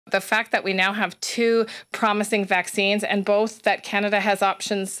the fact that we now have 2 promising vaccines, and both that Canada has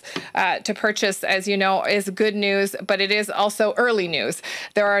options to purchase, as you know, is good news, but it is also early news.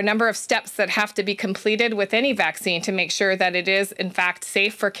 There are a number of steps that have to be completed with any vaccine to make sure that it is, in fact,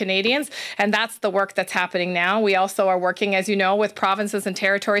 safe for Canadians, and that's the work that's happening now. We also are working, as you know, with provinces and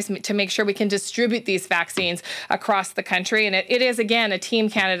territories to make sure we can distribute these vaccines across the country, and it is, again, a Team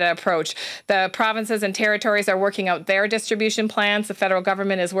Canada approach. The provinces and territories are working out their distribution plans. The federal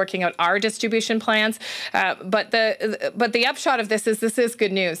government is working out our distribution plans. But the upshot of this is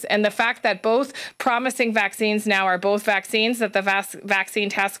good news. And the fact that both promising vaccines now are both vaccines that the Vaccine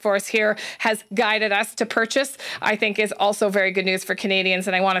Task Force here has guided us to purchase, I think is also very good news for Canadians.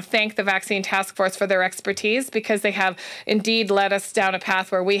 And I want to thank the Vaccine Task Force for their expertise, because they have indeed led us down a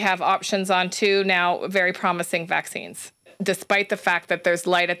path where we have options on 2 now very promising vaccines. Despite the fact that there's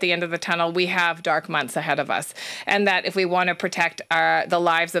light at the end of the tunnel, we have dark months ahead of us. And that if we want to protect the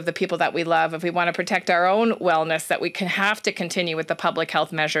lives of the people that we love, if we want to protect our own wellness, that we can have to continue with the public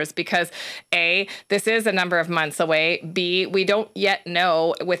health measures, because A, this is a number of months away. B, we don't yet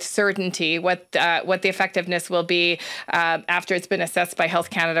know with certainty what the effectiveness will be after it's been assessed by Health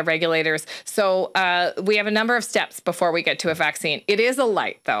Canada regulators. So we have a number of steps before we get to a vaccine. It is a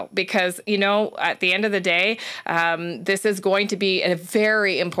light, though, because, you know, at the end of the day, this is going to be a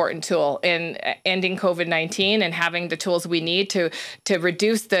very important tool in ending COVID-19 and having the tools we need to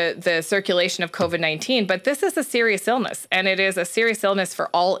reduce the circulation of COVID-19. But this is a serious illness, and it is a serious illness for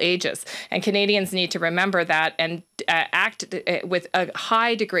all ages. And Canadians need to remember that and act with a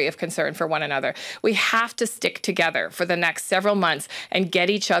high degree of concern for one another. We have to stick together for the next several months and get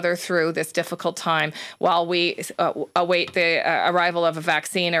each other through this difficult time while we await the arrival of a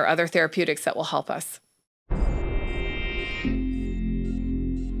vaccine or other therapeutics that will help us.